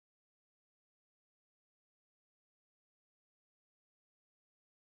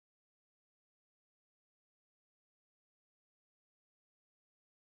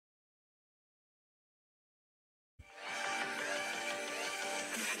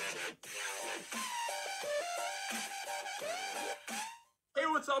Hey,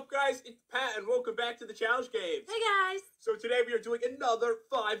 what's up, guys? It's Pat, and welcome back to the Challenge Games. Hey, guys. So today we are doing another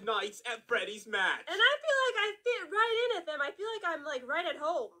 5 Nights at Freddy's match. And I feel like I fit right in at them. I feel like I'm, like, right at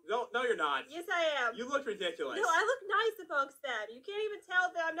home. No, you're not. Yes, I am. You look ridiculous. No, I look nice amongst them. You can't even tell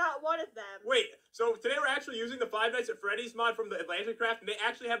that I'm not one of them. Wait, so today we're actually using the 5 Nights at Freddy's mod from the Atlantic Craft, and they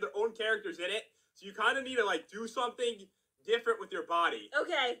actually have their own characters in it. So you kind of need to, like, do something different with your body.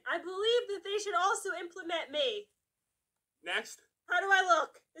 Okay, I believe that they should also implement me. Next. How do I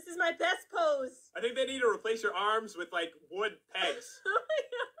look? This is my best pose. I think they need to replace your arms with, like, wood pegs. Oh my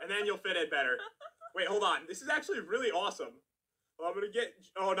God. And then you'll fit in better. Wait, hold on. This is actually really awesome. Well, I'm gonna get...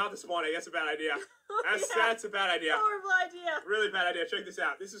 Oh, not this one. That's a bad idea. That's a bad idea. Horrible idea. Really bad idea. Check this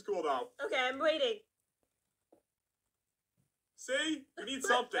out. This is cool, though. Okay, I'm waiting. See? You need Oh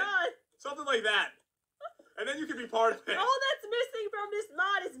something. my God. Something like that. And then you can be part of it. All that's missing from this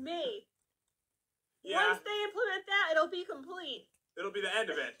mod is me. Yeah. Once they implement that, it'll be complete. It'll be the end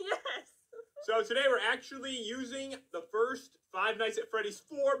of it. Yes. So today we're actually using the first 5 Nights at Freddy's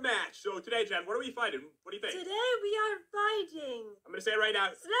 4 match. So today, Jen, what are we fighting? What do you think? Today we are fighting I'm gonna say it right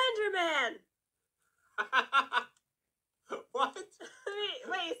now. Slenderman. What?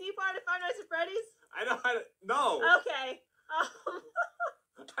 Wait, is he part of 5 Nights at Freddy's? I don't. No. Okay.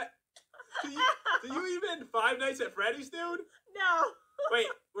 Do you even 5 Nights at Freddy's, dude? No. Wait,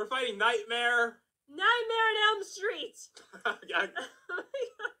 we're fighting Nightmare. Nightmare on Elm Street. Yeah,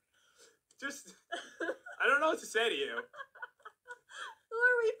 just, I don't know what to say to you. Who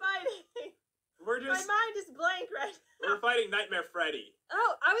are we fighting? We're just. My mind is blank right now. We're fighting Nightmare Freddy.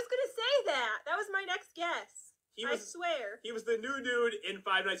 Oh, I was gonna say that. That was my next guess. I swear. He was the new dude in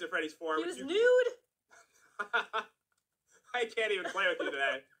 5 Nights at Freddy's 4. He was nude? I can't even play with you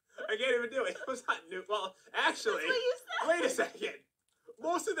today. I can't even do it. It was not nude. Well, actually, That's what you said. wait a second.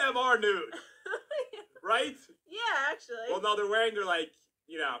 Most of them are nude, right? Yeah, actually. Well, no, they're wearing their, like,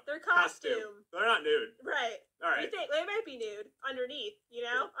 you know, their costume. They're not nude. Right. All right. You think they might be nude underneath, you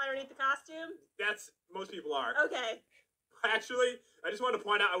know? Underneath the costume? That's, most people are. Okay. Actually, I just wanted to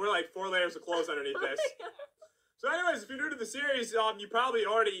point out we're like 4 layers of clothes underneath this. So anyways, if you're new to the series, you probably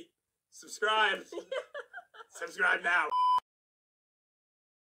already subscribed. Subscribe now.